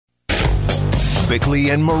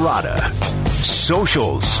Bickley&Marotta.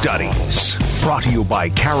 Social Studies. Brought to you by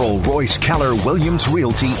Carol Royce Keller Williams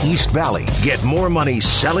Realty East Valley. Get more money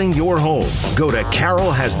selling your home. Go to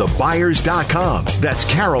carolhasthebuyers.com. That's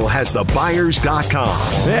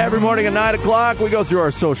carolhasthebuyers.com. Hey, every morning at 9 o'clock, we go through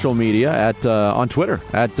our social media on Twitter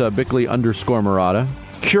at Bickley_Marotta,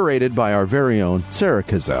 curated by our very own Sarah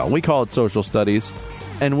Cazell. We call it Social Studies,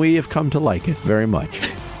 and we have come to like it very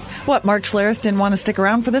much. What, Mark Schlereth didn't want to stick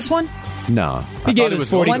around for this one? No. He gave us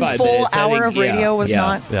 45 minutes. One full hour of radio was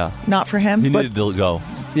not for him. He needed to go.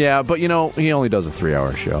 Yeah, but, he only does a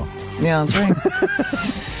 3-hour show. Yeah, that's right.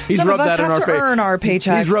 He's rubbed that in our face. Earn our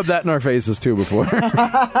paychecks. He's rubbed that in our faces, too, before.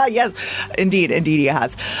 Yes, indeed he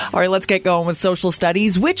has. All right, let's get going with Social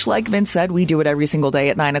Studies, which, like Vince said, we do it every single day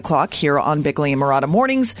at 9 o'clock here on Bickley&Marotta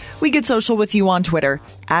Mornings. We get social with you on Twitter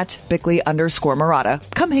at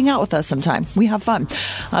Bickley_Marotta. Come hang out with us sometime. We have fun.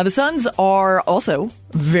 The Suns are also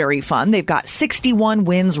very fun. They've got 61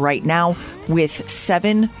 wins right now with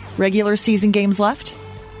 7 regular season games left.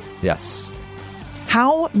 Yes.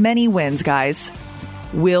 How many wins, guys,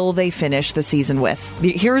 will they finish the season with?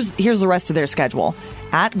 Here's the rest of their schedule.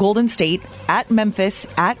 At Golden State, at Memphis,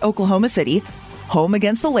 at Oklahoma City, home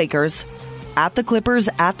against the Lakers, at the Clippers,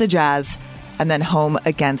 at the Jazz, and then home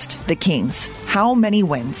against the Kings. How many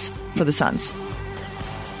wins for the Suns?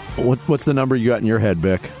 What's the number you got in your head,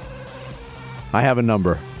 Bick? I have a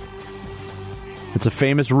number. It's a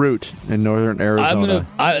famous route in northern Arizona.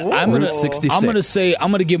 I'm Route 66. I'm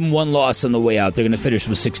going to give them one loss on the way out. They're going to finish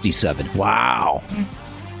with 67. Wow.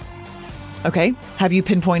 Okay. Have you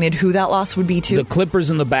pinpointed who that loss would be to? The Clippers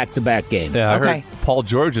in the back-to-back game. Yeah, I Okay. heard Paul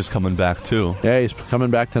George is coming back, too. Yeah, he's coming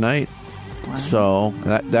back tonight. Wow. So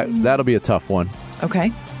that'll be a tough one.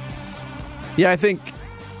 Okay. Yeah, I think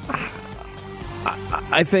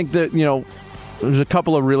that, there's a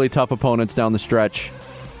couple of really tough opponents down the stretch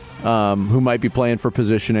who might be playing for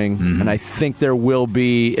positioning. Mm-hmm. And I think there will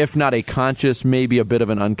be, if not a conscious, maybe a bit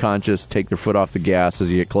of an unconscious take their foot off the gas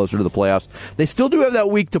as you get closer to the playoffs. They still do have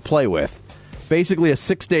that week to play with. Basically a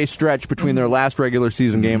 6-day stretch between their last regular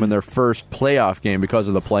season game and their first playoff game because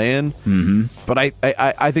of the play-in. Mm-hmm. But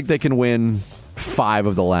I think they can win 5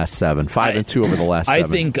 of the last 7. 5 and 2 over the last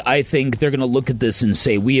 7. I think they're going to look at this and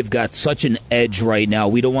say, we have got such an edge right now.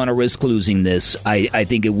 We don't want to risk losing this. I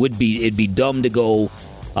think it'd be dumb to go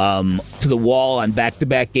to the wall on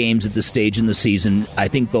back-to-back games at this stage in the season. I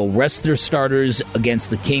think they'll rest their starters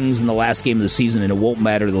against the Kings in the last game of the season, and it won't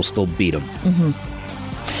matter. They'll still beat them. Mm-hmm.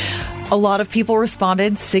 A lot of people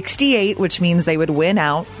responded 68, which means they would win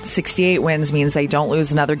out. 68 wins means they don't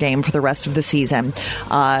lose another game for the rest of the season.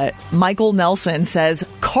 Michael Nelson says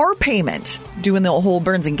car payment, doing the whole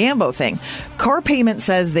Burns and Gambo thing. Car payment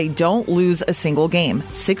says they don't lose a single game.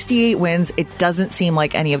 68 wins. It doesn't seem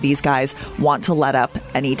like any of these guys want to let up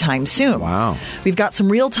anytime soon. Wow. We've got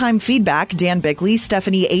some real-time feedback. Dan Bickley,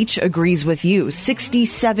 Stephanie H. agrees with you.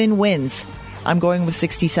 67 wins. I'm going with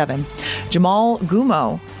 67. Jamal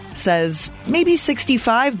Gumo says maybe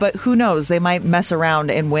 65, but who knows? They might mess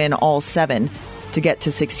around and win all 7 to get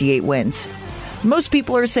to 68 wins. Most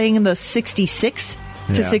people are saying in the 66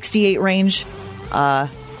 to 68 range, but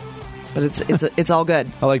it's all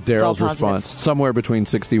good. I like Daryl's response. Somewhere between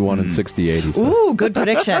 61 and 68. He said. Ooh, good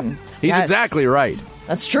prediction. He's exactly right.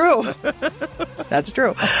 That's true. That's true.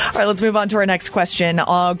 All right, let's move on to our next question.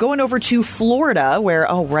 Going over to Florida, where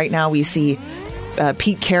right now we see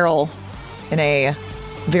Pete Carroll in a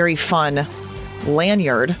very fun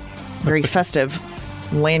lanyard, very festive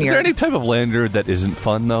lanyard. Is there any type of lanyard that isn't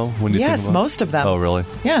fun, though? When you yes, think about most of them. Oh, really?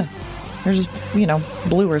 Yeah. They're just,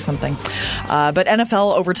 blue or something. But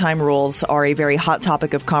NFL overtime rules are a very hot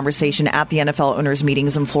topic of conversation at the NFL owners'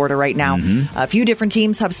 meetings in Florida right now. Mm-hmm. A few different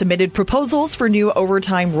teams have submitted proposals for new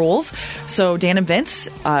overtime rules. So, Dan and Vince,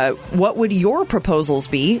 what would your proposals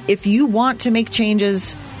be if you want to make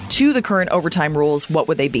changes to the current overtime rules? What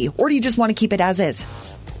would they be? Or do you just want to keep it as is?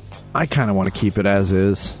 I kind of want to keep it as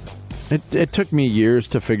is. It took me years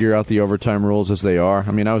to figure out the overtime rules as they are.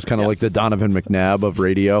 I mean, I was kind of like the Donovan McNabb of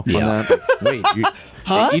radio on that. Wait,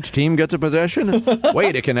 each team gets a possession?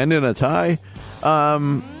 Wait, it can end in a tie?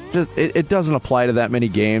 It doesn't apply to that many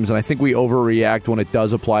games, and I think we overreact when it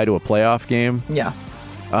does apply to a playoff game. Yeah.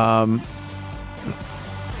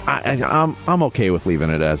 I'm okay with leaving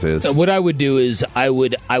it as is. What I would do is I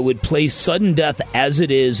would play sudden death as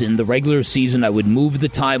it is in the regular season. I would move the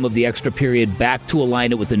time of the extra period back to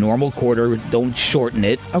align it with the normal quarter. Don't shorten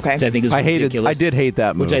it. Okay. Which I think is ridiculous. I did hate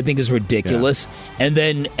that move. Which I think is ridiculous. Yeah.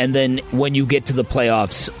 And then when you get to the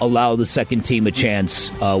playoffs, allow the second team a chance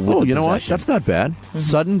with the possession. You know what? That's not bad. Mm-hmm.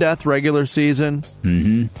 Sudden death, regular season,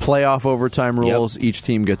 playoff overtime rules. Yep. Each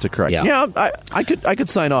team gets a correct. Yeah, I could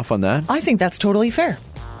sign off on that. I think that's totally fair.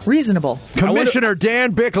 Reasonable. Commissioner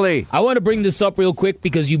Dan Bickley. I want to bring this up real quick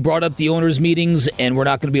because you brought up the owners' meetings, and we're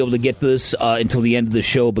not going to be able to get to this until the end of the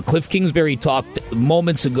show. But Kliff Kingsbury talked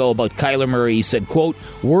moments ago about Kyler Murray. He said, quote,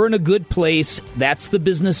 "We're in a good place. That's the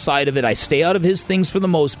business side of it. I stay out of his things for the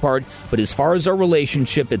most part. But as far as our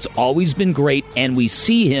relationship, it's always been great, and we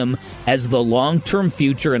see him as the long-term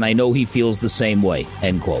future, and I know he feels the same way,"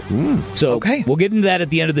 end quote. So we'll get into that at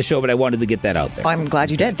the end of the show, but I wanted to get that out there. I'm glad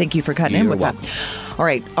you did. Thank you for cutting in with that. All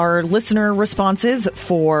right, our listener responses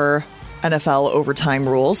for NFL overtime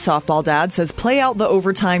rules. Softball Dad says, play out the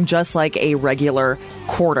overtime just like a regular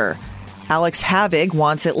quarter. Alex Havig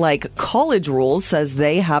wants it like college rules, says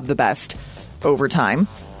they have the best overtime.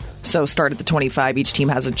 So start at the 25, each team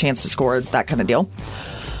has a chance to score, that kind of deal.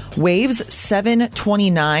 Waves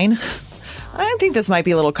 729. I think this might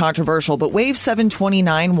be a little controversial, but Wave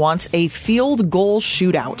 729 wants a field goal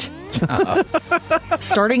shootout.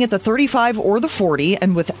 Starting at the 35 or the 40,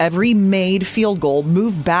 and with every made field goal,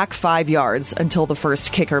 move back 5 yards until the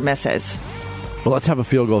first kicker misses. Well, let's have a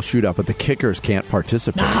field goal shootout, but the kickers can't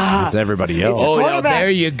participate with everybody else. Oh, yeah, there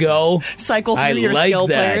you go. Cycle through your skill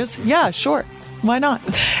players. Yeah, sure. Why not?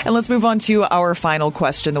 And let's move on to our final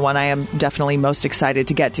question, the one I am definitely most excited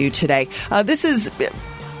to get to today. This is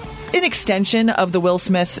an extension of the Will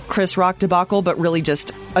Smith, Chris Rock debacle, but really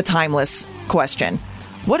just a timeless question.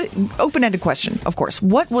 Open-ended question, of course.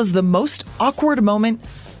 What was the most awkward moment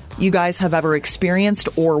you guys have ever experienced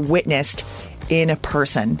or witnessed in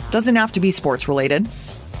person? Doesn't have to be sports related.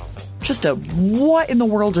 Just a what in the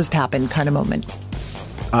world just happened kind of moment.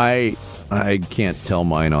 I can't tell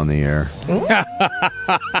mine on the air.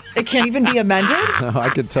 It can't even be amended? I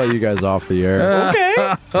could tell you guys off the air.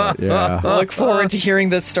 Okay. Yeah. I look forward to hearing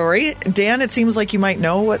this story. Dan, it seems like you might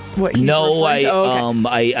know what he's referring to.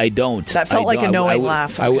 I don't. That felt like a knowing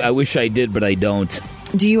laugh. Okay. I wish I did, but I don't.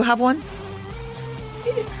 Do you have one?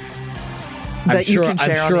 I'm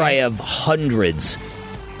sure I have hundreds.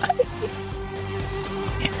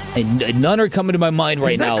 And none are coming to my mind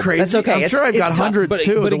right now. Crazy? That's okay. I'm sure I've got hundreds,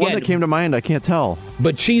 too. But the one that came to mind, I can't tell.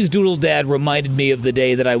 But Cheese Doodle Dad reminded me of the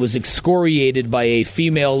day that I was excoriated by a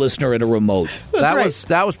female listener at a remote.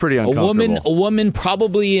 That was pretty uncomfortable. A woman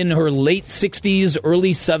probably in her late 60s,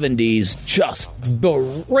 early 70s, just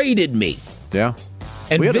berated me. Yeah.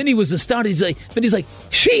 And Vinny was astounded. Vinny's like,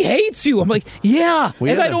 she hates you. I'm like, yeah,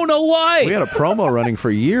 I don't know why. We had a promo running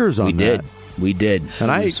for years on that. We did.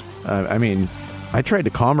 And I tried to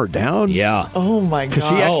calm her down. Yeah. Oh, my God. Because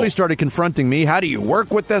she actually started confronting me. How do you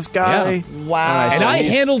work with this guy? Yeah. Wow. And I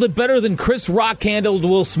handled it better than Chris Rock handled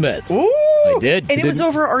Will Smith. Ooh. I did. And it was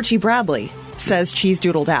over Archie Bradley, says Cheese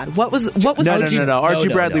Doodle Dad. What was No. Archie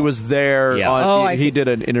Bradley was there. Yeah. He did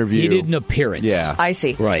an interview. He did an appearance. Yeah. I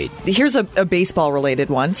see. Right. Here's a baseball-related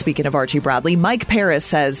one. Speaking of Archie Bradley, Mike Paris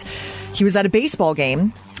says he was at a baseball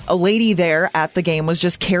game. A lady there at the game was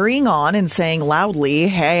just carrying on and saying loudly,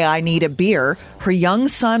 "Hey, I need a beer." Her young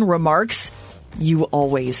son remarks, "You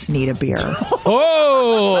always need a beer."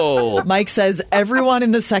 Oh! Mike says everyone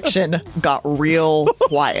in the section got real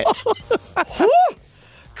quiet.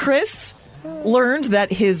 Chris learned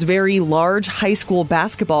that his very large high school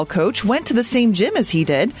basketball coach went to the same gym as he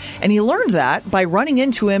did, and he learned that by running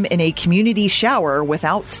into him in a community shower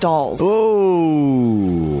without stalls.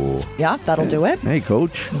 Oh. Yeah, that'll do it. Hey,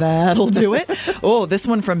 coach. That'll do it. Oh, this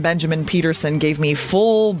one from Benjamin Peterson gave me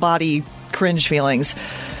full body cringe feelings.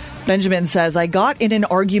 Benjamin says, I got in an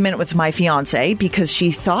argument with my fiance because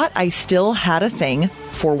she thought I still had a thing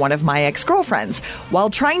for one of my ex-girlfriends.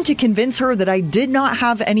 While trying to convince her that I did not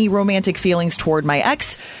have any romantic feelings toward my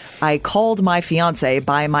ex, I called my fiance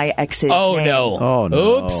by my ex's name. Oh,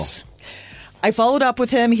 no. Oops. I followed up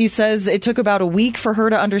with him. He says it took about a week for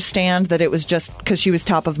her to understand that it was just because she was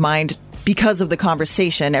top of mind because of the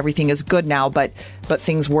conversation. Everything is good now, but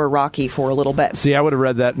things were rocky for a little bit. See, I would have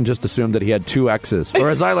read that and just assumed that he had two exes,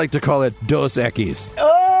 or as I like to call it, dos equis.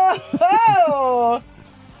 Oh!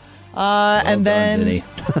 And then...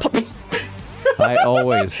 I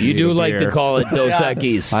always You do like to call it Dos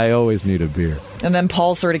Equis. I always need a beer. And then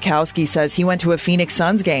Paul Sertikowski says he went to a Phoenix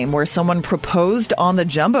Suns game where someone proposed on the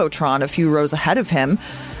Jumbotron a few rows ahead of him,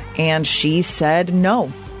 and she said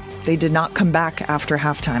no. They did not come back after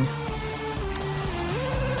halftime.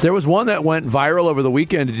 There was one that went viral over the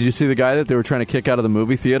weekend. Did you see the guy that they were trying to kick out of the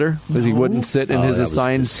movie theater because he wouldn't sit in his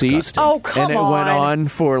assigned seat? Oh, come on! And it went on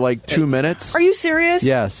for like 2 minutes. Are you serious?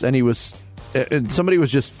 Yes, and and somebody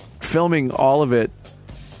was just filming all of it.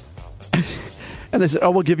 And they said, "Oh,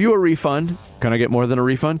 we'll give you a refund. Can I get more than a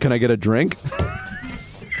refund? Can I get a drink?"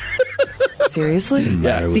 Seriously?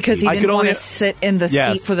 Yeah. Because he didn't want to sit in the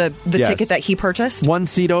seat for the ticket that he purchased? One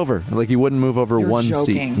seat over. Like he wouldn't move over. You're one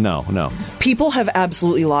joking. seat. No. People have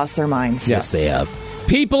absolutely lost their minds. Yes, they have.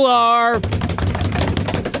 People are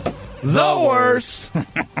the worst.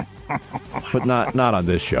 But not on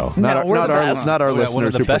this show. We're the best. Not our listeners. One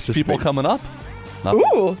of the who best participate. people coming up.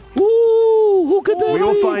 Ooh. who could that We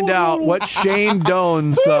will be? find out what Shane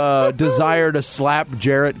Doan's desire to slap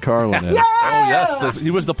Jarrett Carlin is. Oh, yes.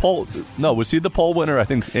 He was the poll. No, was he the poll winner? I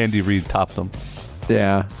think Andy Reid topped him.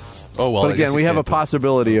 Yeah. Oh, well. But I guess again, we he have a can't do it.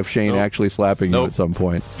 possibility of Shane actually slapping you at some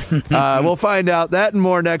point. We'll find out that and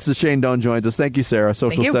more next as Shane Doan joins us. Thank you, Sarah.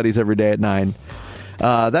 Social Studies every day at 9.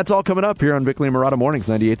 That's all coming up here on Bickley&Marotta Mornings,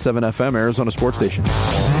 98.7 FM, Arizona Sports Station.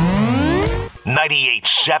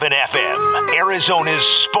 98.7 FM, Arizona's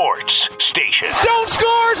sports station. Doan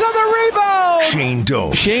scores on the rebound. Shane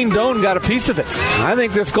Doan. Shane Doan got a piece of it. I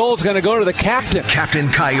think this goal is going to go to the captain. Captain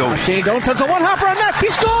Coyote. Shane Doan sends a one-hopper on net.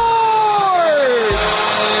 He scores!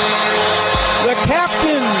 The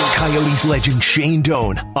captain. Coyotes legend Shane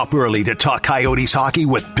Doan up early to talk Coyotes hockey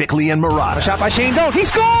with Bickley&Marotta. Shot by Shane Doan. He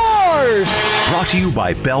scores! Brought to you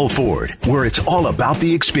by Bell Ford, where it's all about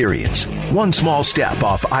the experience. One small step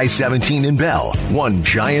off I-17 in Bell. One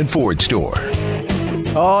giant Ford store.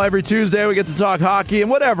 Oh, every Tuesday we get to talk hockey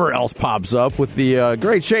and whatever else pops up with the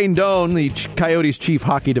great Shane Doan, the Coyotes Chief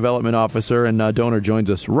Hockey Development Officer, and Doaner joins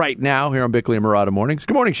us right now here on Bickley&Marotta Mornings.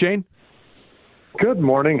 Good morning, Shane. Good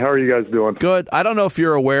morning. How are you guys doing? Good. I don't know if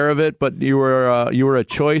you're aware of it, but you were a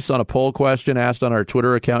choice on a poll question asked on our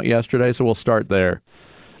Twitter account yesterday, so we'll start there.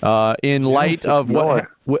 In light of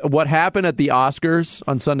what happened at the Oscars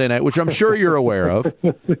on Sunday night, which I'm sure you're aware of,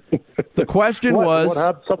 the question was...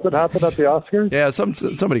 Something happened at the Oscars? Yeah,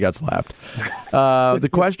 somebody got slapped. The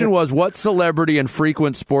question was, what celebrity and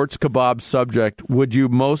frequent sports kebab subject would you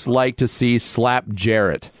most like to see slap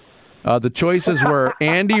Jarrett? The choices were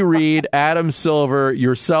Andy Reid, Adam Silver,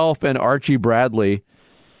 yourself, and Archie Bradley.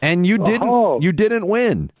 And you didn't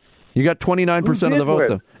win. You got 29% of the vote,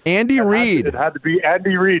 though. Andy Reid. It had to be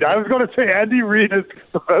Andy Reid. I was going to say Andy Reid is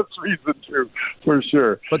the best reason to, for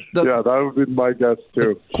sure. But that would be my guess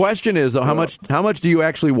too. The question is, though, how much do you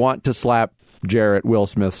actually want to slap Jarrett Will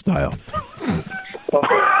Smith style?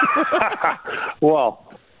 Well,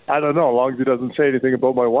 I don't know. As long as he doesn't say anything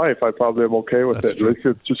about my wife, I probably am okay with it. At least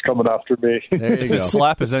it's just coming after me. There you If go. his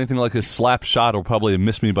slap is anything like his slap shot, he'll probably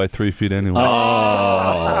miss me by 3 feet anyway.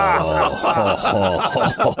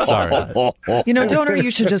 Sorry. Doaner,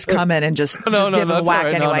 you should just come in and just give him a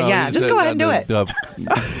whack anyway. Just go ahead and do it.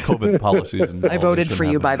 COVID policies. And I voted for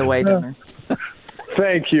you, by the way, Doaner.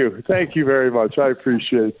 Thank you. Thank you very much. I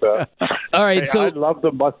appreciate that. All right, I love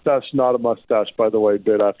the mustache, not a mustache, by the way,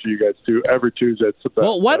 bit after you guys do. Every Tuesday, it's the best.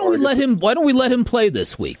 Well, why don't we let him play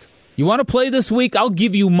this week? You want to play this week? I'll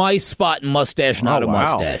give you my spot in mustache, not a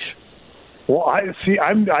mustache. Well, I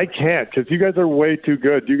can't because you guys are way too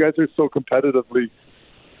good. You guys are so competitively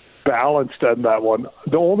balanced in that one.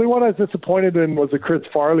 The only one I was disappointed in was the Chris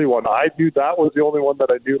Farley one. I knew that was the only one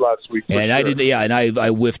that I knew last week. And I did, and I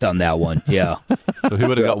whiffed on that one. Yeah. So he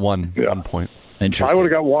would have got one point. Interesting. I would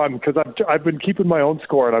have got one because I've been keeping my own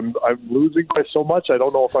score and I'm losing by so much. I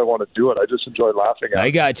don't know if I want to do it. I just enjoy laughing at it. I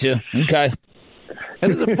got you. Okay.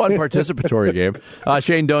 And it's a fun participatory game.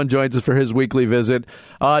 Shane Doan joins us for his weekly visit.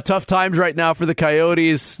 Tough times right now for the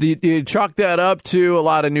Coyotes. Do you chalk that up to a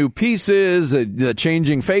lot of new pieces, the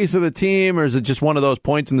changing face of the team, or is it just one of those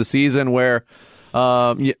points in the season where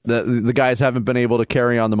the guys haven't been able to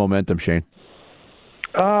carry on the momentum, Shane?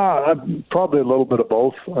 Probably a little bit of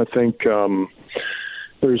both. I think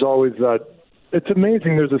there's always that. It's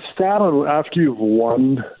amazing. There's a stat on after you've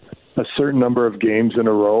won a certain number of games in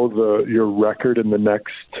a row, your record in the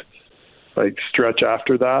next stretch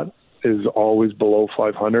after that is always below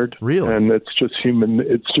 500. Really? And it's just human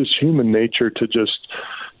nature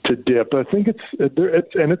to dip. I think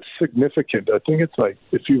it's significant. I think it's like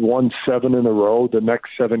if you won 7 in a row, the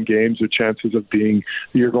next 7 games, the chances of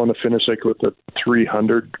you're going to finish with a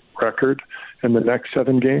 300 record in the next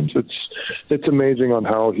 7 games. It's amazing on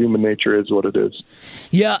how human nature is what it is.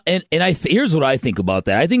 Yeah, and here's what I think about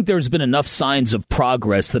that. I think there's been enough signs of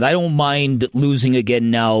progress that I don't mind losing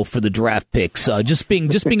again now for the draft picks. Just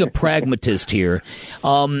being a pragmatist here,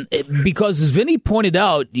 because as Vinny pointed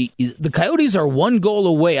out, the Coyotes are 1 goal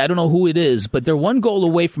away. I don't know who it is, but they're 1 goal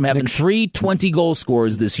away from having 3 20-goal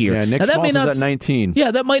scorers this year. Yeah, Nick Schmaltz is at 19.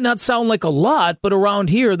 Yeah, that might not sound like a lot, but around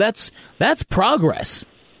here, that's progress.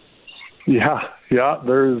 Yeah.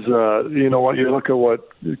 There's, you know what, you look at what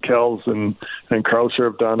Kells and Krauser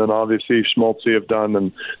have done, and obviously Schmaltz have done,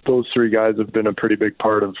 and those 3 guys have been a pretty big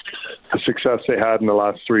part of the success they had in the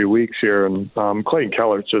last 3 weeks here. And Clayton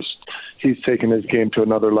Keller, he's taken his game to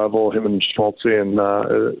another level, him and Schmaltz, and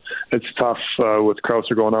it's tough with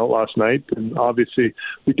Krauser going out last night. And obviously,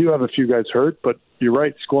 we do have a few guys hurt, but you're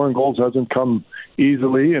right, scoring goals hasn't come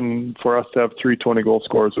easily, and for us to have 3 20-goal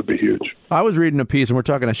scorers would be huge. I was reading a piece, and we're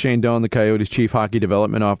talking to Shane Doan, the Coyotes' Chief Hockey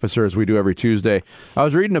Development Officer, as we do every Tuesday. I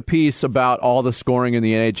was reading a piece about all the scoring in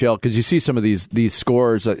the NHL, because you see some of these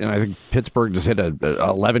scores, and I think Pittsburgh just hit an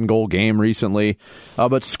 11-goal game recently,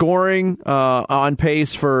 but scoring on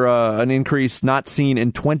pace for an increase not seen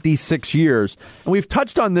in 26 years. And we've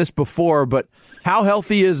touched on this before, but how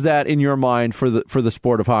healthy is that in your mind for the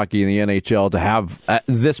sport of hockey in the NHL to have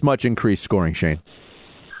this much increased scoring, Shane?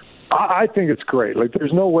 I think it's great. Like,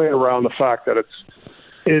 there's no way around the fact that a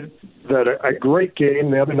great game.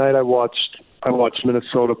 The other night I watched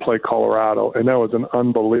Minnesota play Colorado, and that was an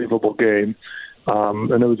unbelievable game.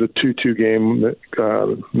 And it was a 2-2 game.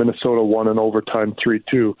 Minnesota won in overtime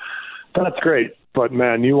 3-2. That's great. But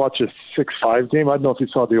man, you watch a 6-5 game. I don't know if you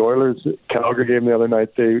saw the Oilers Calgary game the other night.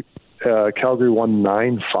 Calgary won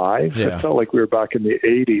 9-5. Yeah. It felt like we were back in the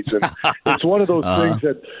 80s. And it's one of those things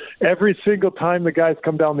that every single time the guys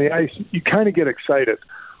come down the ice, you kind of get excited.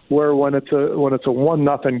 Where when it's a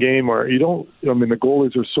 1-0 game, or the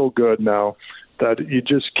goalies are so good now that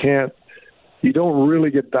you don't really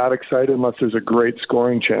get that excited unless there's a great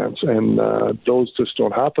scoring chance, and those just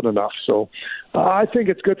don't happen enough. So I think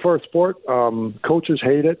it's good for our sport. Coaches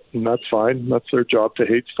hate it, and that's fine. That's their job to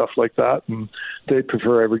hate stuff like that, and they'd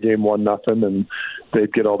prefer every game 1-0, and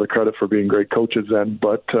they'd get all the credit for being great coaches then.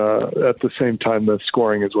 But at the same time, the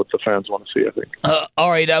scoring is what the fans want to see, I think. All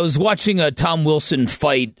right, I was watching a Tom Wilson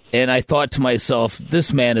fight, and I thought to myself,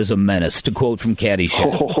 this man is a menace, to quote from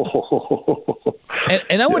Caddyshack.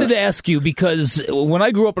 And I wanted to ask you, because when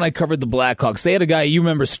I grew up and I covered the Blackhawks, they had a guy, you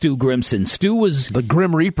remember Stu Grimson. Stu was the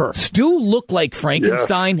Grim Reaper. Stu looked like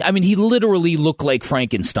Frankenstein. Yeah. I mean, he literally looked like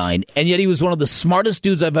Frankenstein, and yet he was one of the smartest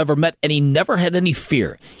dudes I've ever met, and he never had any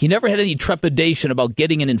fear. He never had any trepidation about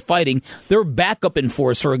getting in and fighting. Their backup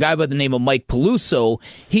enforcer, a guy by the name of Mike Peluso,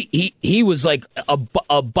 he was like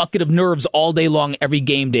a bucket of nerves all day long, every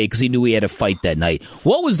game day, because he knew he had to fight that night.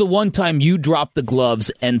 What was the one time you dropped the gloves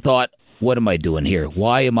and thought, what am I doing here?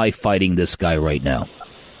 Why am I fighting this guy right now?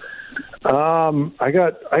 I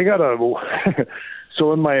got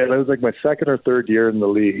so it was like my 2nd or 3rd year in the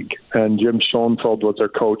league, and Jim Schoenfeld was our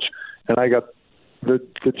coach, and I got the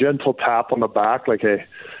gentle tap on the back, like, hey,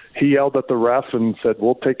 he yelled at the ref and said,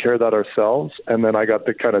 we'll take care of that ourselves. And then I got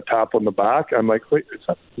the kind of tap on the back. I'm like, wait,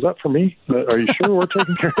 is that for me? Are you sure we're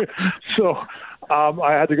taking care of it? So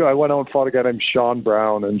I had to go. I went out and fought a guy named Sean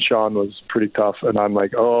Brown, and Sean was pretty tough. And I'm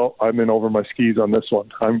like, I'm in over my skis on this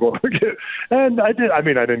one. I'm going to get, and I did. I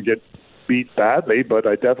mean, I didn't get beat badly, but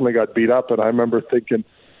I definitely got beat up. And I remember thinking,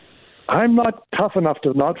 I'm not tough enough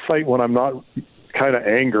to not fight when I'm not kind of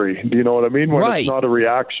angry. Do you know what I mean? When It's not a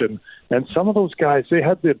reaction. And some of those guys, they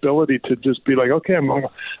had the ability to just be like, okay, I'm going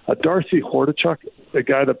to... Darcy Hordichuk, the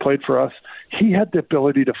guy that played for us, he had the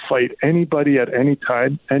ability to fight anybody at any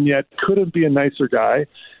time, and yet couldn't be a nicer guy.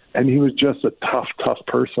 And he was just a tough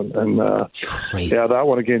person. And that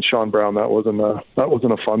one against Sean Brown, that wasn't a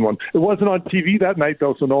fun one. It wasn't on TV that night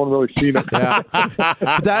though, so no one really seen it.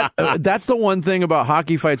 Yeah. That's the one thing about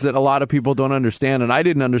hockey fights that a lot of people don't understand, and I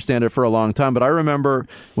didn't understand it for a long time. But I remember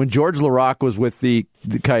when George Laraque was with the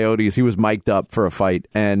Coyotes, he was mic'd up for a fight,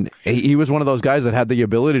 and he was one of those guys that had the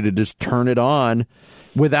ability to just turn it on.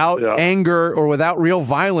 Without anger or without real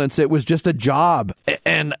violence, it was just a job.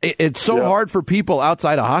 And it's so hard for people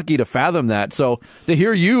outside of hockey to fathom that. So to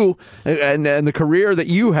hear you and the career that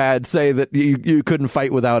you had say that you couldn't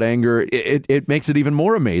fight without anger, it makes it even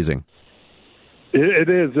more amazing. It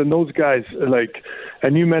is. And those guys, like,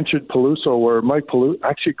 and you mentioned Peluso, where Mike Peluso,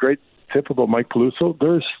 actually great tip about Mike Peluso,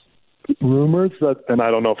 there's rumors that, and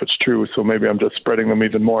I don't know if it's true, so maybe I'm just spreading them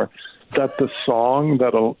even more, that the song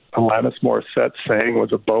that Alanis Morissette sang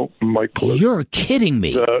was about Mike Peluso. You're kidding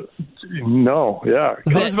me. No, yeah.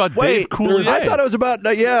 That was about Dave Coulier. I thought it was about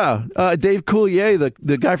Dave Coulier,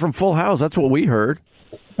 the guy from Full House. That's what we heard.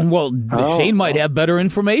 Well, Shane might have better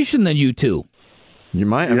information than you two. You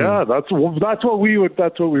might. That's what we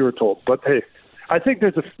were told. But hey, I think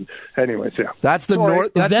there's anyways. Yeah, that's the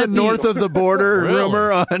north. That's the north of the border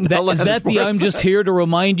rumor on. Is that the "I'm just here to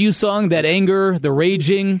remind you" song? That anger, the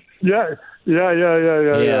raging. Yeah.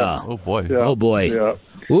 Oh boy. Yeah. Oh boy. Yeah.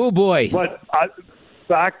 Oh boy. But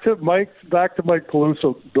back to Mike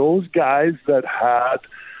Peluso. Those guys that had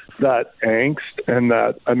that angst and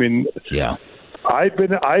that, I mean, yeah. I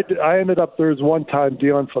ended up, there was one time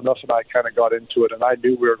Dion Phaneuf and I kind of got into it, and I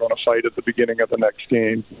knew we were going to fight at the beginning of the next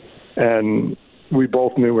game, and we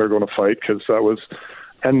both knew we were going to fight because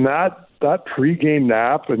that pregame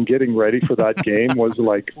nap and getting ready for that game was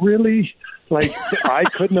like, really? Like, I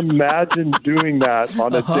couldn't imagine doing that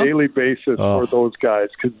on a daily basis for those guys,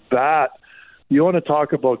 because you want to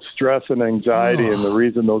talk about stress and anxiety and the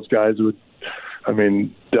reason those guys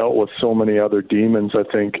dealt with so many other demons. I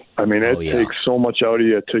think, it takes so much out of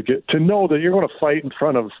you to know that you're going to fight in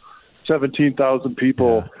front of 17,000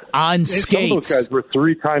 people on skates. Some of those guys were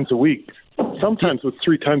 3 times a week. Sometimes with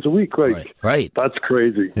 3 times a week. Right. That's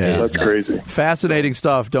crazy. Yeah, that's crazy. Fascinating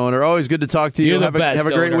stuff, Donor. Always good to talk to you. You're the have best, a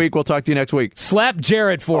great Donor. week. We'll talk to you next week. Slap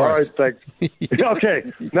Jarrett for us. All right, thanks.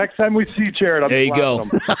 Okay, next time we see Jarrett, there you go.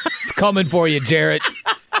 It's coming for you, Jarrett.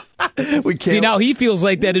 We can't. See, now he feels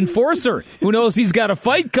like that enforcer. Who knows he's got a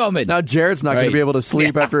fight coming. Now Jarrett's not going to be able to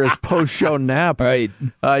sleep after his post-show nap. Right.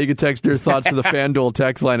 You can text your thoughts to the FanDuel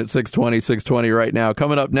text line at 620 right now.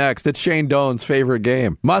 Coming up next, it's Shane Doan's favorite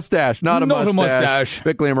game. Mustache, not a mustache.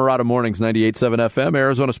 Bickley&Marotta Mornings, 98.7 FM,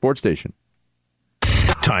 Arizona Sports Station.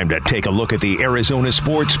 Time to take a look at the Arizona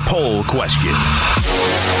Sports Poll Question.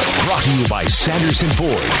 Brought to you by Sanderson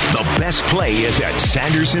Ford. The best play is at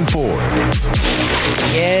Sanderson Ford.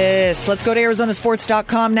 Yes, let's go to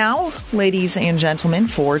ArizonaSports.com now, ladies and gentlemen,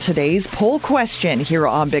 for today's poll question here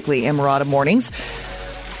on Bickley&Marotta Mornings.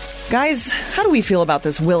 Guys, how do we feel about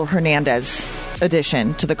this Will Hernandez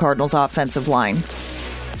addition to the Cardinals' offensive line?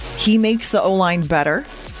 He makes the O-line better.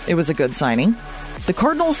 It was a good signing. The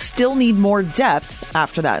Cardinals still need more depth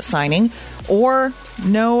after that signing, or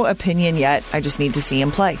no opinion yet. I just need to see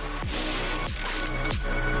him play.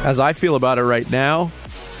 As I feel about it right now,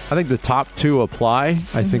 I think the top two apply.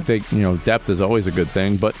 I think depth is always a good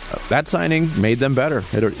thing, but that signing made them better.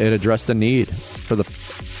 It addressed the need for the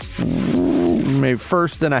maybe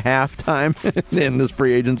first and a half time in this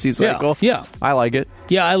free agency cycle. Yeah. I like it.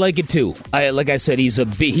 Yeah, I like it too. Like I said,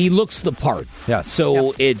 he looks the part. Yeah.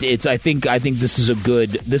 So it's I think this is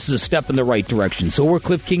a step in the right direction. So were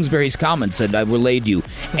Kliff Kingsbury's comments that I relayed you,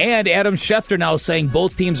 and Adam Schefter now saying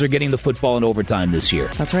both teams are getting the football in overtime this year.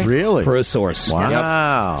 That's right. Really? Per a source.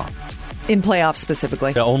 Wow. In playoffs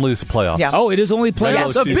specifically. Yeah, only the playoffs. Yeah. Oh, it is only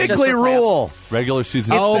playoffs. The Bickley rule. Regular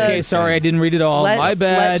season. Oh, okay. Sorry, I didn't read it all. My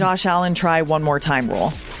bad. Let Josh Allen try one more time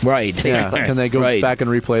rule. Right. Yeah. Can they go back and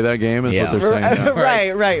replay that game? Is what they're saying.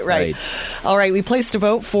 Right. All right. We placed a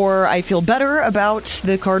vote for I feel better about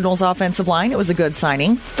the Cardinals' offensive line. It was a good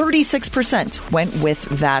signing. 36% went with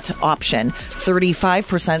that option.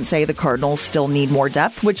 35% say the Cardinals still need more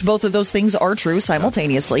depth, which both of those things are true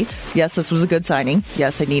simultaneously. Yes, this was a good signing.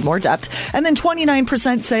 Yes, they need more depth. And then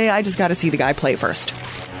 29% say I just got to see the guy play first.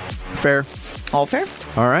 Fair. All fair.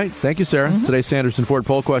 All right. Thank you, Sarah. Today's Sanderson Ford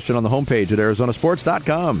poll question on the homepage at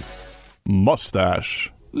ArizonaSports.com. Mustache.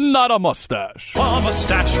 Not a mustache. A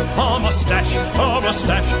mustache, a mustache, a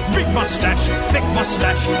mustache, big mustache, thick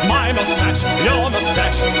mustache, my mustache, your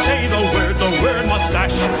mustache. Say the word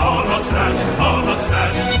mustache. A mustache, a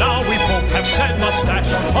mustache. Now we both have said mustache.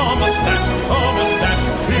 A mustache, a mustache.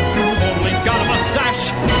 If you've only got a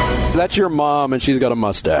mustache. That's your mom, and she's got a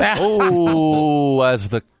mustache. Oh, as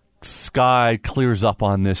the sky clears up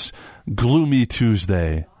on this gloomy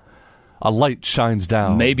Tuesday, a light shines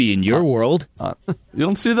down. Maybe in your world. You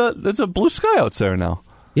don't see that? There's a blue sky out there now.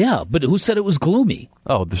 Yeah, but who said it was gloomy?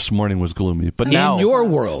 Oh, this morning was gloomy. But now, in your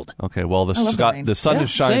world. Okay, well, the sun is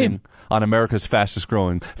shining on America's fastest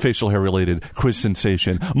growing facial hair related quiz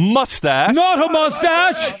sensation, mustache. Not a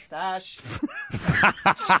mustache.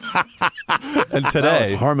 And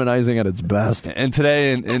today, harmonizing at its best. And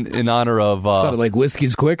today, in honor of sounded like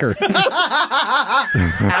whiskey's quicker.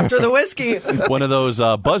 After the whiskey. One of those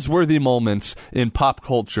buzzworthy moments in pop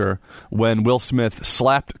culture when Will Smith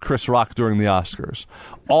slapped Chris Rock during the Oscars.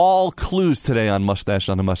 All clues today on Mustache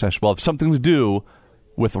on the Mustache will have something to do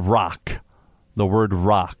with rock. The word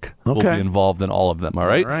rock will Okay. be involved in all of them, all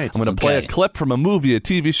right? All right. I'm going to play a Okay. clip from a movie, a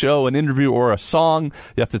TV show, an interview, or a song.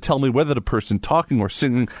 You have to tell me whether the person talking or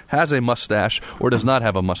singing has a mustache or does not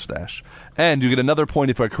have a mustache. And you get another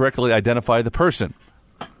point if I correctly identify the person.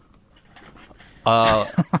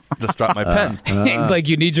 Just dropped my pen. Like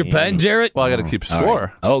you need your pen, Jarrett? Well, I got to keep All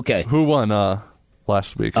score. right. Okay. Who won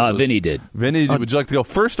last week? It was- Vinny did. Vinny, would you like to go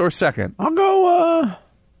first or second? I'll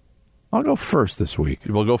go first this week.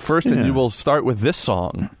 We'll go first, and Yeah. you will start with this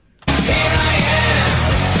song.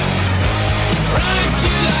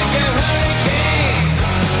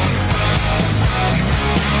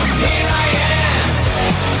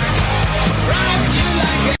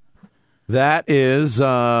 That is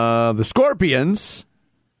the Scorpions.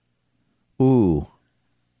 Ooh.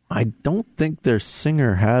 I don't think their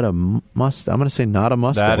singer had a mustache. I'm going to say not a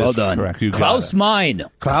mustache. That is Well done. correct. You got Klaus it. Meine.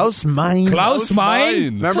 Klaus Meine. Klaus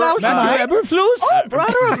Meine. Remember? Klaus Meine? Eberfluss? Oh,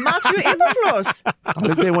 brother of Matthew Eberfluss. I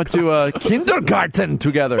think they went to kindergarten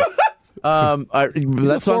together. He's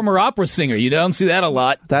a former opera singer. You don't see that a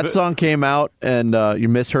lot. That song came out, and you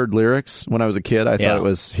misheard lyrics. When I was a kid, I thought it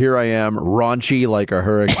was "Here I am, raunchy like a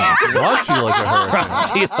hurricane." Raunchy like a hurricane.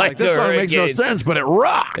 She like This the song makes no hurricane. sense, but it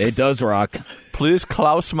rocks. It does rock. Please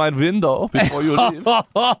close my window before you leave. All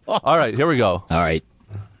right, here we go. All right.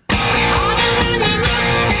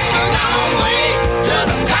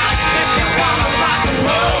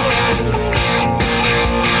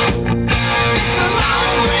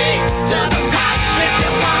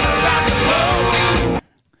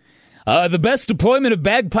 The best deployment of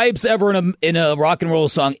bagpipes ever in a rock and roll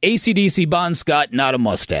song. AC/DC Bon Scott, not a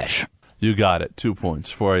mustache. You got it. 2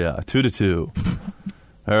 points for you. 2-2.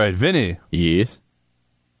 All right, Vinny. Yes.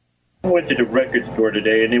 I went to the record store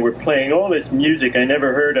today, and they were playing all this music I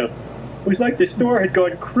never heard of. It was like the store had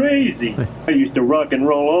gone crazy. I used to rock and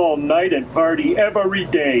roll all night and party every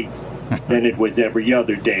day. Then it was every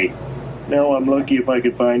other day. Now I'm lucky if I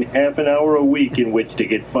can find half an hour a week in which to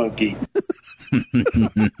get funky.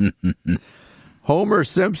 Homer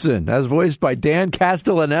Simpson, as voiced by Dan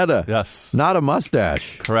Castellaneta. Yes. Not a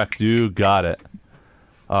mustache. Correct. You got it.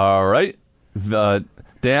 All right.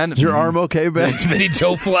 Dan. Is your arm okay, Ben? It's Vinny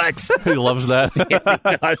Joe Flex. He loves that. Yes,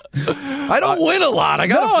 he does. I don't win a lot. I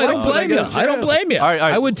got. No, I don't blame you. I don't blame you. All right.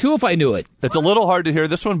 I would too if I knew it. It's a little hard to hear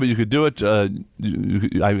this one, but you could do it. Oh,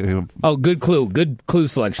 good clue. Good clue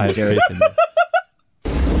selection, I Gary.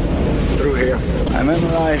 Through here. I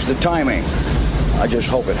memorized the timing. I just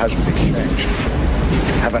hope it hasn't been changed.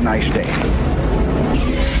 Have a nice day.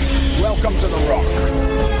 Welcome to the Rock.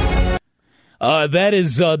 That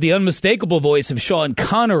is the unmistakable voice of Sean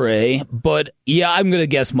Connery, but yeah, I'm going to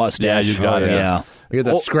guess mustache. Yeah, you got it. Yeah. You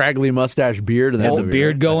got that scraggly mustache beard and Have the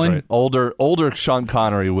beard going. Right. Older Sean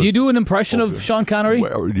Connery was. Do you do an impression of Sean Connery?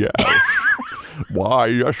 Well, yeah. Why,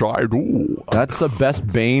 yes, I do. That's the best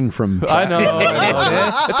Bane from. I know.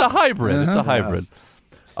 It's a hybrid. It's a hybrid.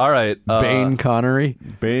 All right. Bane Connery.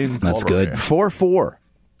 Bane. That's good. 4-4.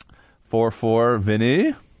 4-4. Vinny.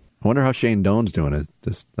 I wonder how Shane Doan's doing it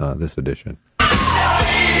this edition.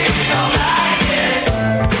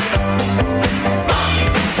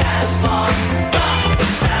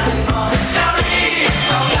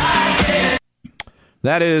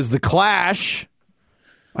 That is The Clash.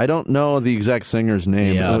 I don't know the exact singer's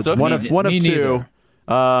name. Yeah, It's one of two.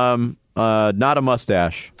 Not a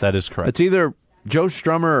mustache. That is correct. It's either Joe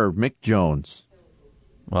Strummer or Mick Jones.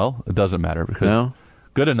 Well, it doesn't matter because No?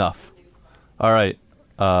 good enough. All right,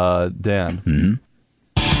 Dan. Mm-hmm.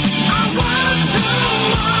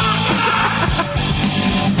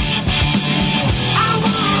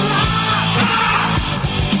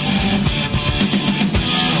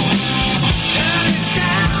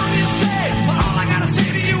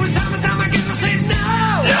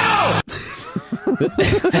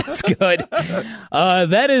 That's good.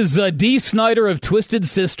 That is Dee Snider of Twisted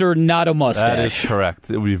Sister, not a mustache. That is correct.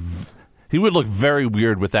 He would look very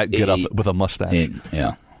weird with that get up with a mustache.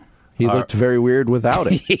 Yeah. He looked very weird without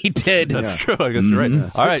it. He did. That's true. I guess you're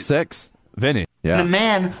right. All right, 6. Vinny. Yeah. The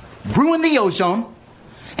man ruined the ozone,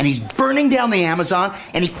 and he's burning down the Amazon,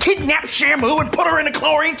 and he kidnapped Shamu and put her in a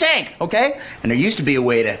chlorine tank, okay? And there used to be a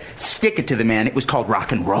way to stick it to the man. It was called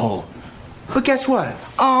rock and roll. But guess what?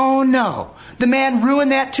 Oh, no. The man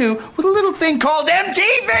ruined that, too, with a little thing called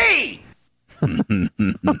MTV!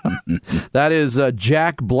 That is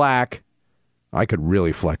Jack Black. I could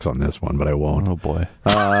really flex on this one, but I won't. Oh, boy.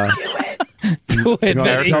 Do it,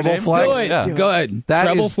 Vinny. Double flex? Do it. Yeah. Go ahead. That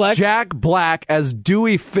Treble is flex? Jack Black as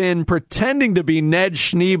Dewey Finn pretending to be Ned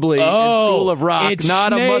Schneebly in School of Rock. It's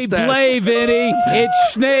Not a mustache. Schneebley, Vinny.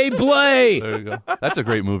 It's Schneebley. There you go. That's a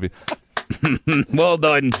great movie. Well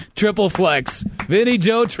done. Triple flex. Vinny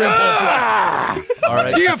Joe triple. All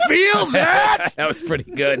right. Do you feel that? That was pretty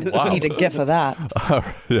good. Wow. Need a gif of that.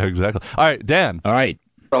 Yeah, exactly. All right, Dan. All right.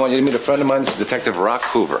 I want you to meet a friend of mine, Detective Rock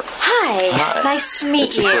Hoover. Hi. Nice to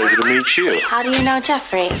meet you. It's a pleasure to meet you. How do you know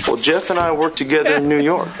Jeffrey? Well, Jeff and I work together in New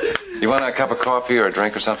York. You want a cup of coffee or a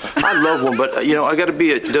drink or something? I'd love one, but, I got to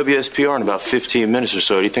be at WSPR in about 15 minutes or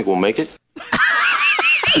so. Do you think we'll make it?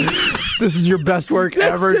 This is your best work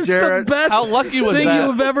ever, This is Jared. the best How lucky was thing that?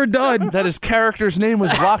 you've ever done. That his character's name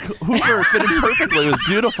was Rock Hoover. It fit in perfectly. It was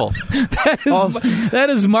beautiful. That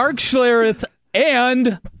is Mark Schlereth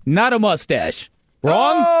and not a mustache.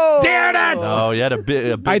 Wrong? Oh! Damn it! Oh, you had a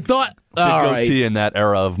big I thought... big all goatee right. in that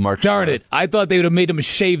era of Mark. Darn Schlereth. it. I thought they would have made him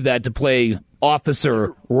shave that to play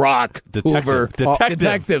Officer Rock Hoover.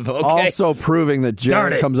 Detective, okay. Also proving that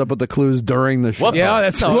Darn Jared it. comes up with the clues during the show. Whoops. Yeah,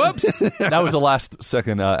 that's... Whoops. That was the last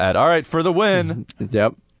second ad. All right, for the win.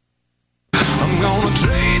 Yep. I'm gonna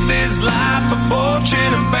trade this life for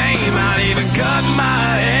fortune and fame. I'd even cut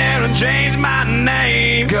my hair and change my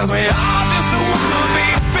name. Cause we all just wanna be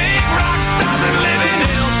big rock stars and live in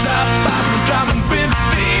hilltop houses driving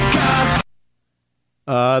 15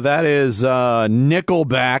 cars. That is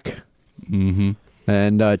Nickelback. Mm-hmm.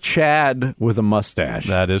 And Chad with a mustache.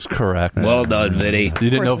 That is correct. Well done, Vinny. You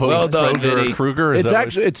didn't know if it was done, Kroger Vinny. or Kruger?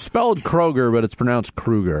 It's spelled Kroger, but it's pronounced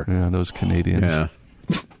Kruger. Yeah, those Canadians. Yeah.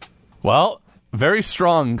 Well, very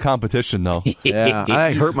strong competition, though. Yeah,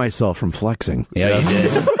 I hurt myself from flexing. Yeah, you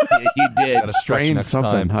did. You did. Got to stretch Strained next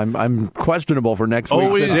something. time. I'm questionable for next week's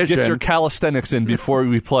Always edition. get your calisthenics in before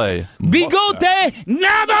we play. Bigote!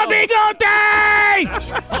 Never bigote!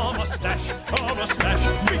 A mustache,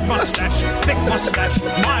 big mustache, thick mustache,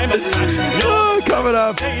 my mustache, your mustache. Coming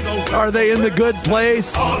up, Say the word. are they in the good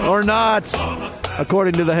place or not?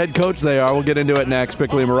 According to the head coach, they are. We'll get into it next.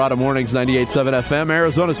 Bickley&Marotta Mornings, 98.7 FM,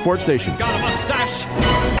 Arizona Sports Station. Got a mustache.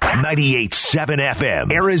 98.7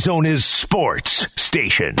 FM, Arizona's sports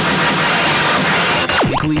station.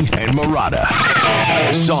 Bickley&Marotta.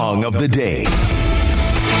 Song of the day.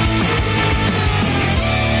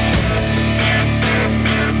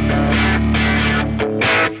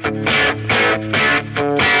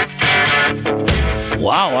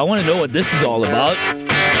 Wow, I want to know what this is all about.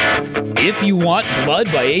 If You Want Blood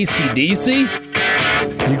by AC/DC?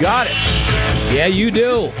 You got it. Yeah, you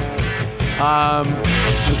do.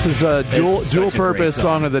 This is a This is such a dual great purpose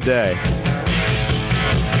song of the day.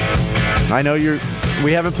 I know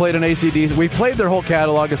we haven't played an AC/DC. We've played their whole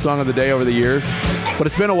catalog of Song of the Day over the years, but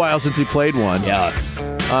it's been a while since he played one. Yeah.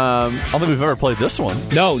 I don't think we've ever played this one.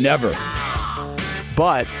 No, never.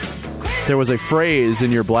 But there was a phrase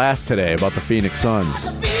in your blast today about the Phoenix Suns.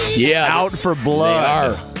 Yeah. Out for blood. They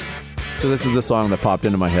are. So this is the song that popped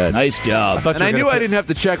into my head. Nice job. And I knew I didn't have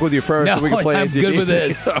to check with you first. No, so we could play I'm AC/DC. good with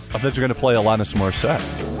this. I thought you were going to play Alanis Morissette.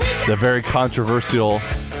 The very controversial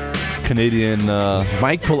Canadian...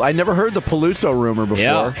 I never heard the Peluso rumor before.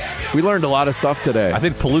 Yeah. We learned a lot of stuff today. I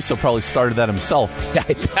think Peluso probably started that himself.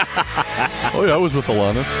 Oh, yeah, I was with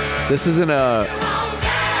Alanis. This isn't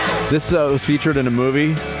This was featured in a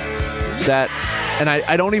movie that... And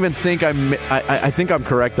I don't even think I think I'm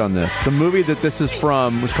correct on this. The movie that this is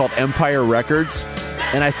from was called Empire Records,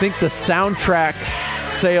 and I think the soundtrack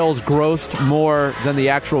sales grossed more than the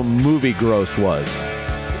actual movie gross was.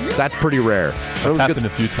 That's pretty rare. That's happened a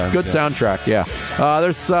few times. Good soundtrack, yeah.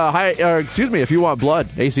 There's If You Want Blood,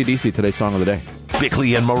 AC/DC, today's song of the day.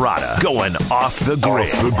 Bickley&Marotta going off the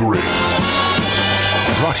grid.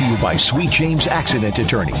 Brought to you by Sweet James Accident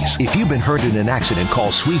Attorneys. If you've been hurt in an accident,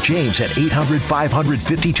 call Sweet James at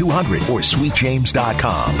 800-500-5200 or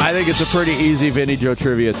sweetjames.com. I think it's a pretty easy Vinny Joe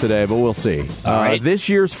trivia today, but we'll see. All right. This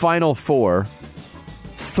year's Final Four,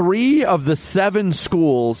 3 of the 7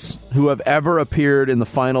 schools who have ever appeared in the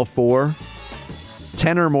Final Four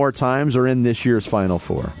 10 or more times are in this year's Final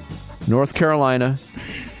Four. North Carolina,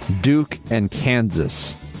 Duke, and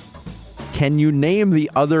Kansas. Can you name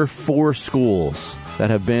the other 4 schools that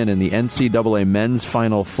have been in the NCAA men's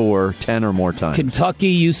Final Four 10 or more times?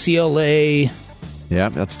 Kentucky, UCLA. Yeah,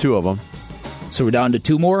 that's 2 of them. So we're down to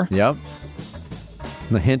 2 more? Yep.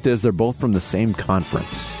 And the hint is they're both from the same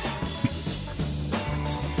conference.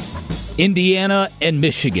 Indiana and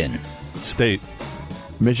Michigan. State.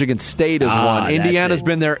 Michigan State is one. that's Indiana's it.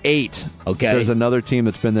 been there 8. Okay. There's another team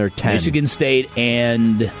that's been there 10. Michigan State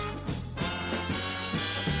and...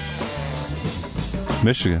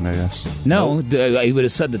 Michigan, I guess. No, he would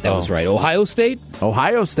have said that was right. Ohio State?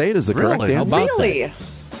 Ohio State is the correct Really? answer. How about Really? Yeah,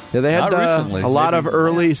 they had Not recently. a lot Maybe. of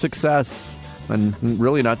early success, and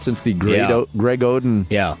really not since the Greg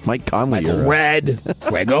Oden, Mike Conley era. Red,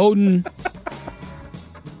 Greg Oden.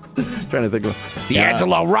 Trying to think of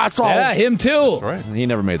D'Angelo Russell. Yeah, him too. Right. He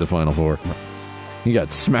never made the Final Four. He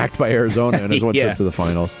got smacked by Arizona in his one trip to the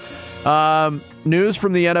finals. News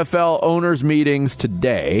from the NFL owners' meetings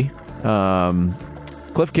today.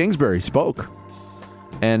 Kliff Kingsbury spoke.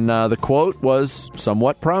 And the quote was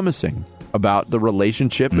somewhat promising about the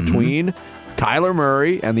relationship between Kyler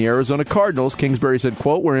Murray and the Arizona Cardinals. Kingsbury said,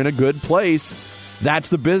 quote, "We're in a good place. That's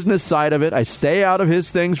the business side of it. I stay out of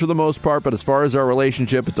his things for the most part, but as far as our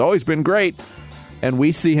relationship, it's always been great. And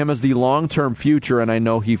we see him as the long-term future, and I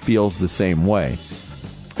know he feels the same way."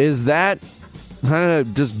 Is that kind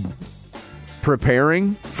of just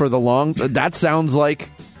preparing for the long... That sounds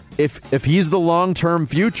like if he's the long-term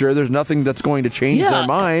future, there's nothing that's going to change their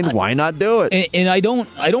mind. Why not do it? And I don't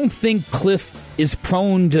think Kliff is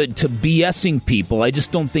prone to BSing people. I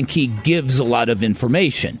just don't think he gives a lot of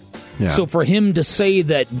information. Yeah. So for him to say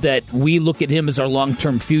that we look at him as our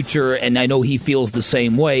long-term future, and I know he feels the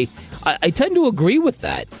same way, I tend to agree with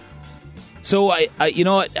that. So I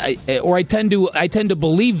tend to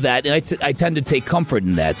believe that, and I tend to take comfort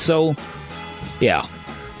in that. So, yeah,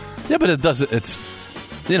 but it doesn't. It's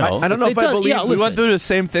I don't know if I believe. Yeah, we went through the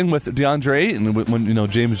same thing with DeAndre Ayton when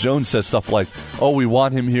James Jones says stuff like, "Oh, we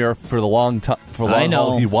want him here for the long time, for long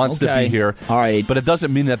haul. He wants to be here." All right, but it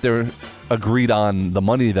doesn't mean that they're agreed on the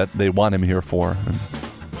money that they want him here for.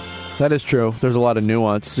 That is true. There's a lot of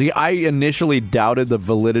nuance. See, I initially doubted the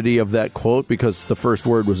validity of that quote because the first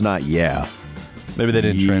word was not "yeah." Maybe they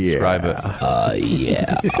didn't transcribe it.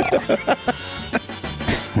 Yeah.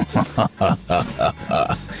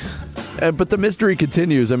 But the mystery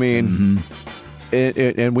continues. I mean,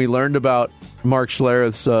 and we learned about Mark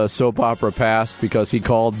Schlereth's soap opera past because he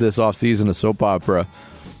called this offseason a soap opera.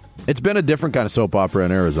 It's been a different kind of soap opera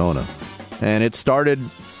in Arizona. And it started...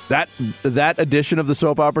 That edition of the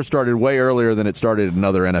soap opera started way earlier than it started in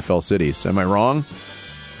other NFL cities. Am I wrong?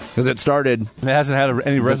 Because it started... It hasn't had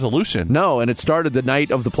any resolution. No, and it started the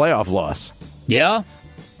night of the playoff loss. Yeah?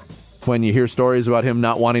 When you hear stories about him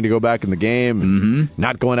not wanting to go back in the game,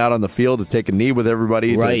 not going out on the field to take a knee with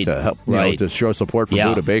everybody to help, to show support for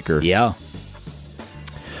Buda Baker. Yeah.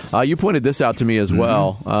 You pointed this out to me as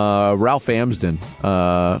well. Ralph Amsden,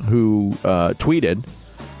 who tweeted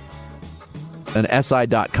an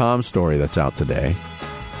SI.com story that's out today.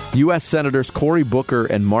 U.S. Senators Cory Booker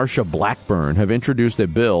and Marsha Blackburn have introduced a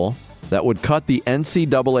bill that would cut the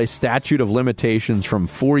NCAA statute of limitations from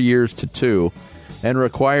 4 years to 2 and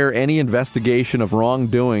require any investigation of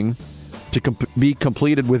wrongdoing to be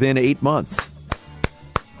completed within 8 months.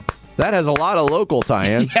 That has a lot of local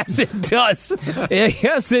tie-ins. Yes, it does.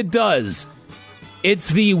 Yes, it does. It's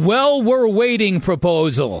the we're waiting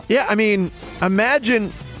proposal. Yeah, I mean,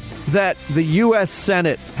 imagine that the U.S.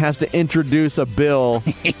 Senate has to introduce a bill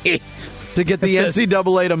to get the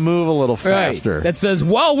NCAA to move a little faster. Right. That says,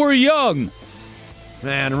 while we're young.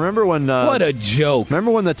 Man, remember when... what a joke.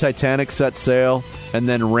 Remember when the Titanic set sail and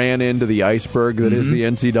then ran into the iceberg that is the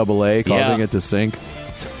NCAA, causing it to sink?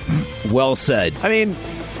 Well said. I mean...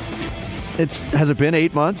 Has it been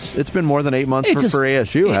 8 months? It's been more than 8 months for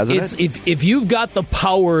ASU, hasn't it? If you've got the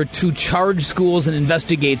power to charge schools and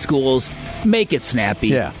investigate schools, make it snappy.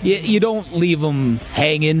 Yeah. You don't leave them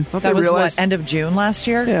hanging. That was end of June last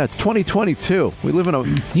year? Yeah, it's 2022. We live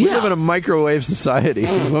in a microwave society.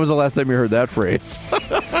 When was the last time you heard that phrase?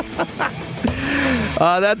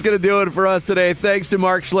 That's going to do it for us today. Thanks to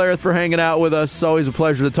Mark Schlereth for hanging out with us. It's always a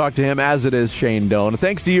pleasure to talk to him, as it is Shane Doan.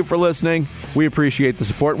 Thanks to you for listening. We appreciate the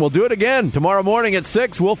support. We'll do it again tomorrow morning at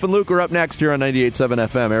 6. Wolf and Luke are up next here on 98.7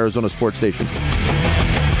 FM, Arizona Sports Station.